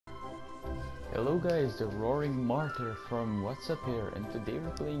Hello guys, the Roaring Martyr from What's Up Here, and today we're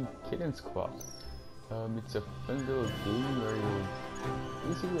playing Kitten Squad. It's a fun little game where you...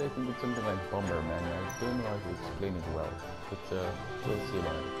 Basically I think it's something like Bomberman. I don't know how to explain it well, but we'll see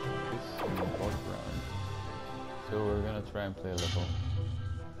about it. It's in the background. So we're gonna try and play a level.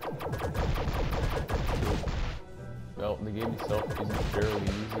 Well, the game itself isn't fairly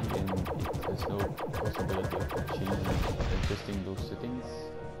easy and there's no possibility of changing, adjusting those settings.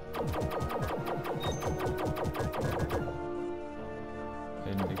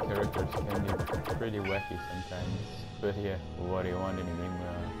 And the characters can be pretty wacky sometimes, but yeah, what do you want in a game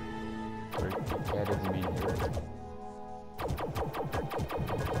where the cat is the main hero?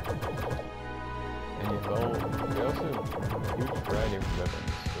 And they also have a huge variety of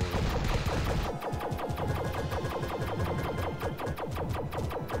weapons,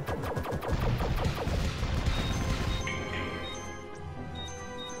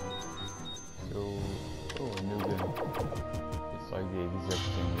 oh, a new gun. It's like the exact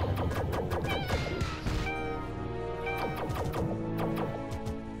thing we have before with the kids.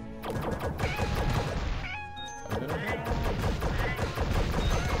 I'm gonna...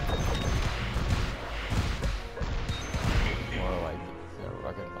 It's more like it's a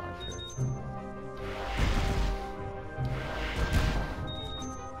rocket launcher.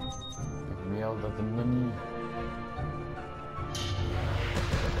 Give me all of the money.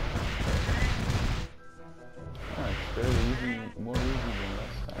 Fairly easy, more easy than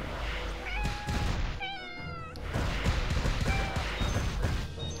last time.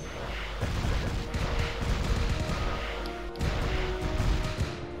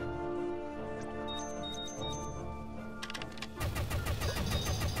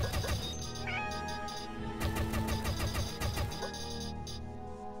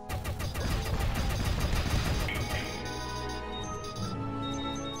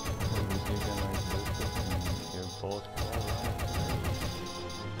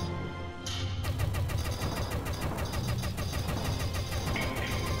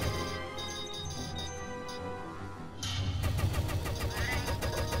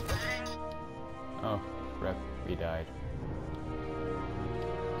 Oh, crap, we died.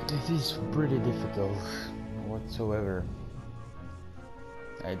 This is pretty difficult, whatsoever.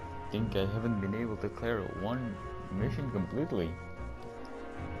 I think I haven't been able to clear one mission completely.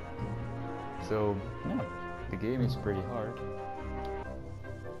 So, yeah, the game is pretty hard.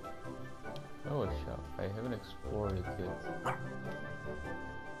 Oh, a shop. I haven't explored it yet.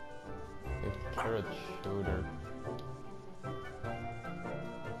 A carrot shoulder.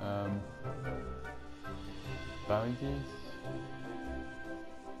 Bounties?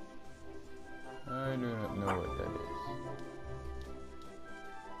 I do not know what that is.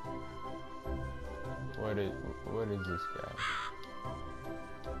 What is this guy?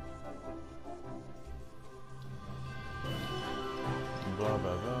 Blah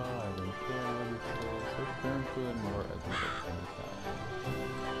blah blah, I don't care what it says. So painful and more ethical anytime.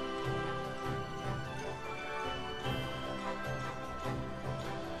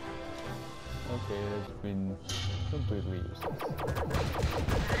 Okay, that's been completely useless.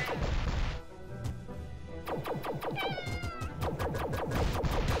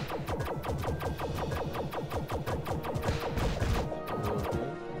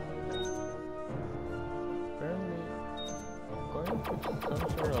 Some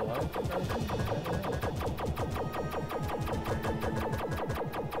sort of life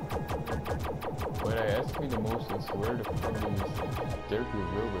What I ask me the most is where the fuck these dirty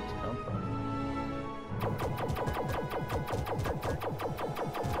robots come from.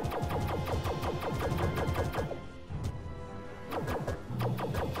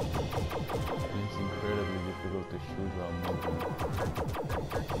 It's incredibly difficult to shoot while moving.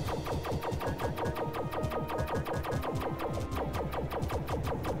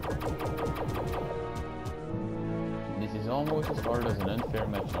 This is almost as hard as an unfair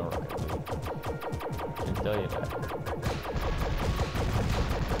match on Rocket League. I can tell you that.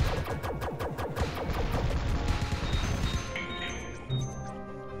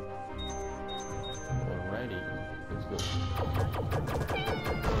 Alrighty, let's go.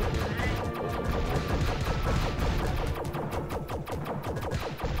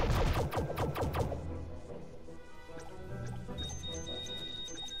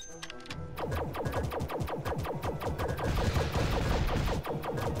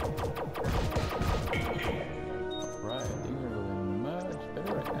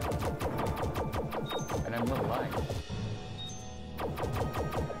 I'm not lying. Oh,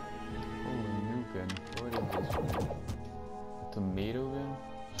 a new gun. What is this one? A tomato gun?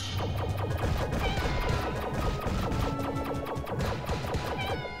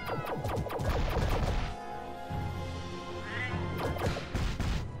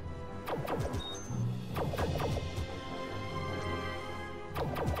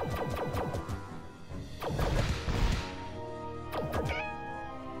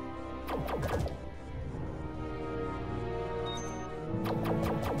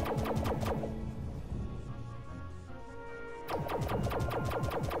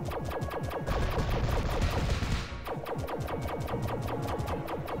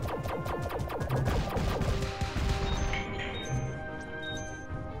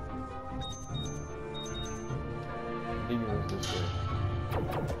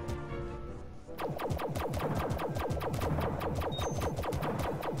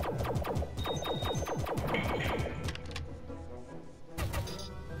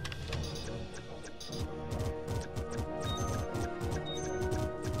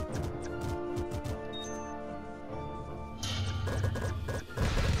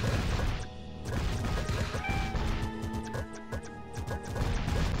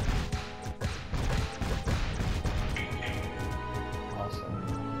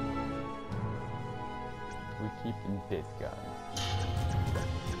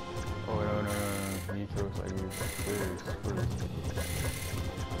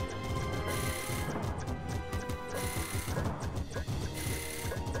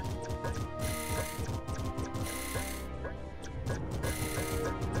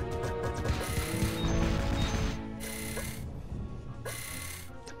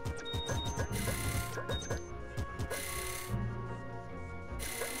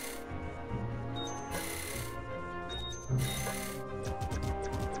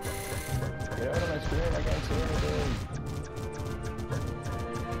 Great, I can't see anything.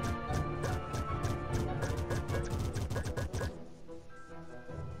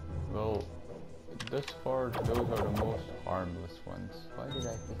 Well, thus far, those are the most harmless ones. Why did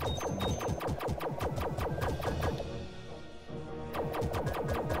I pick them?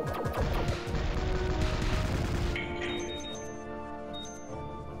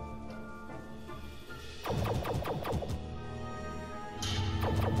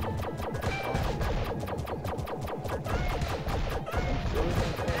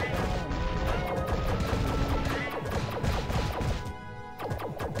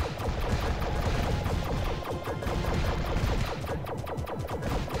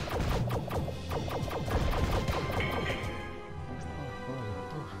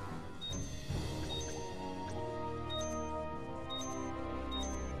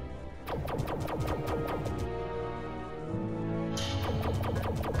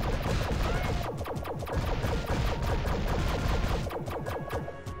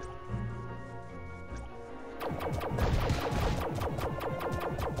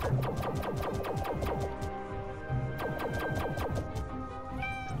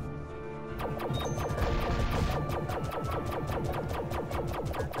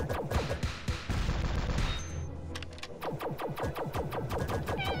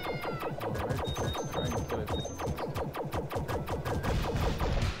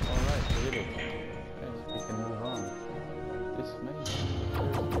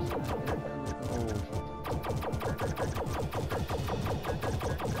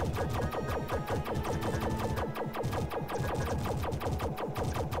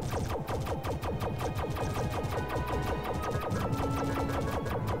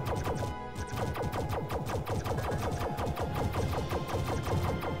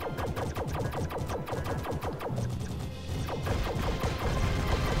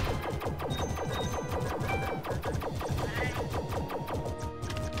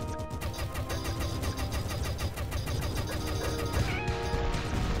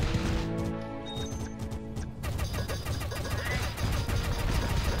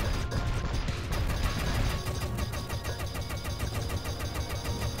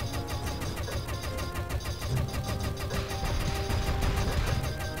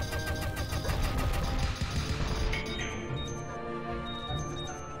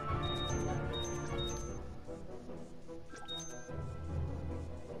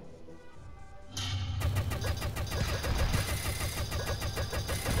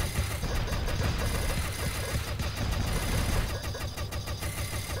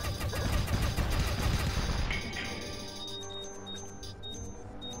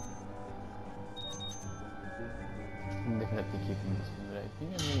 I'm definitely keeping this one, but I think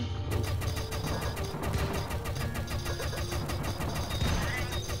I'm getting close.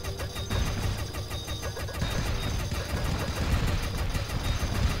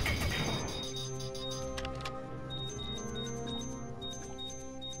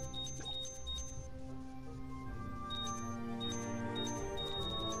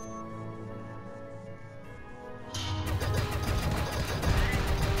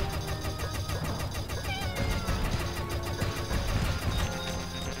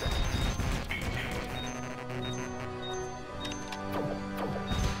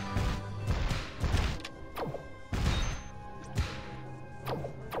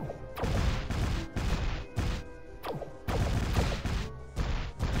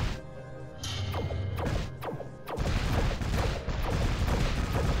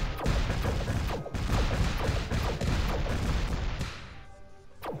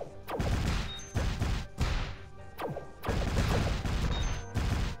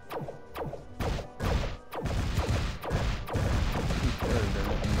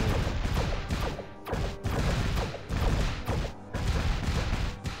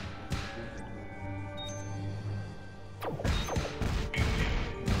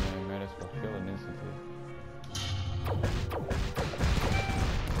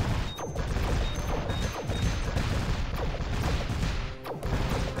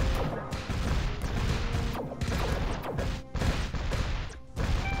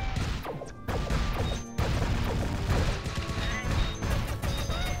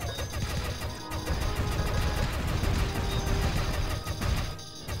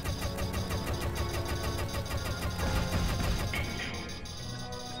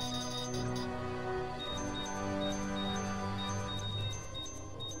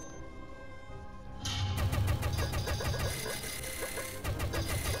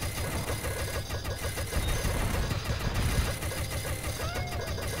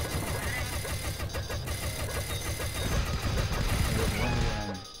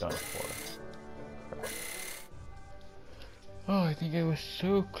 Done for. Oh, I think I was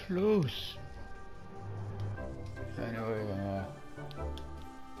so close. Anyway,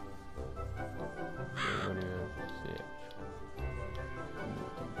 so what do you say?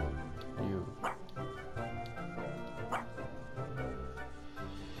 You.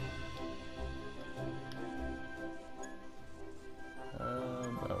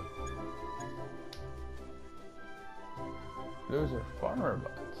 Oh. Those are farmer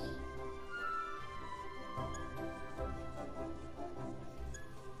bots.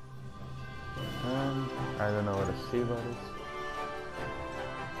 I don't know what a sea bot is.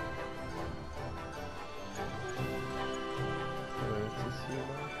 It's a sea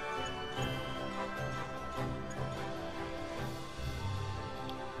bot.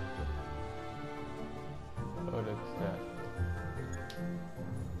 Oh, that's that.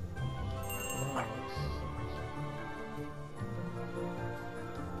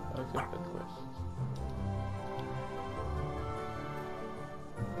 I'll take that quest.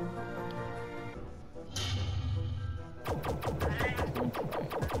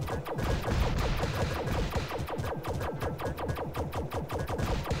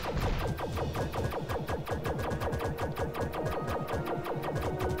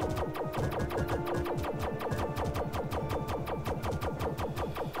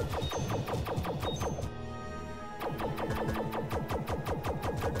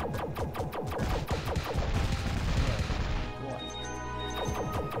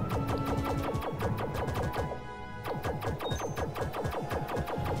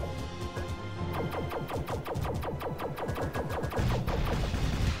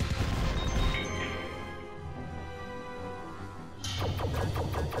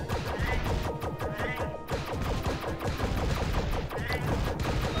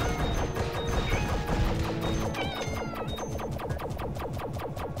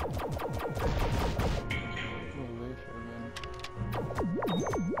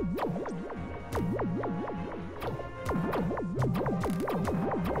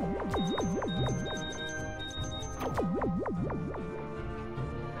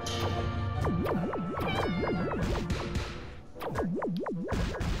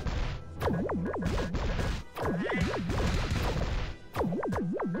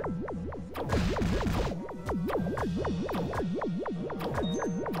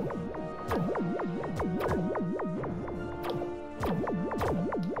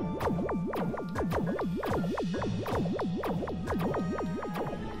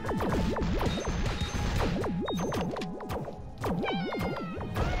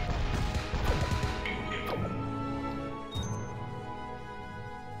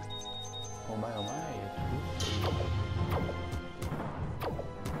 Oh my, oh my.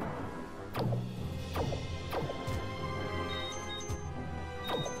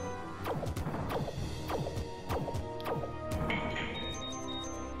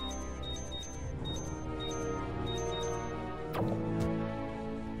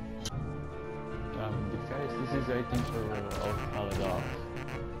 Guys, this is I think I'll call it off.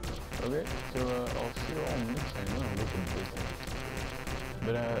 Okay, so I'll see you all next time. Oh, look at this.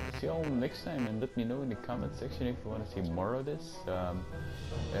 But see you all next time, and let me know in the comment section if you want to see more of this.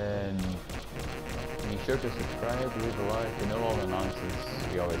 And be sure to subscribe, leave a like, all the nonsense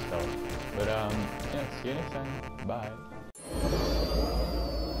we always tell. But yeah, see you next time. Bye.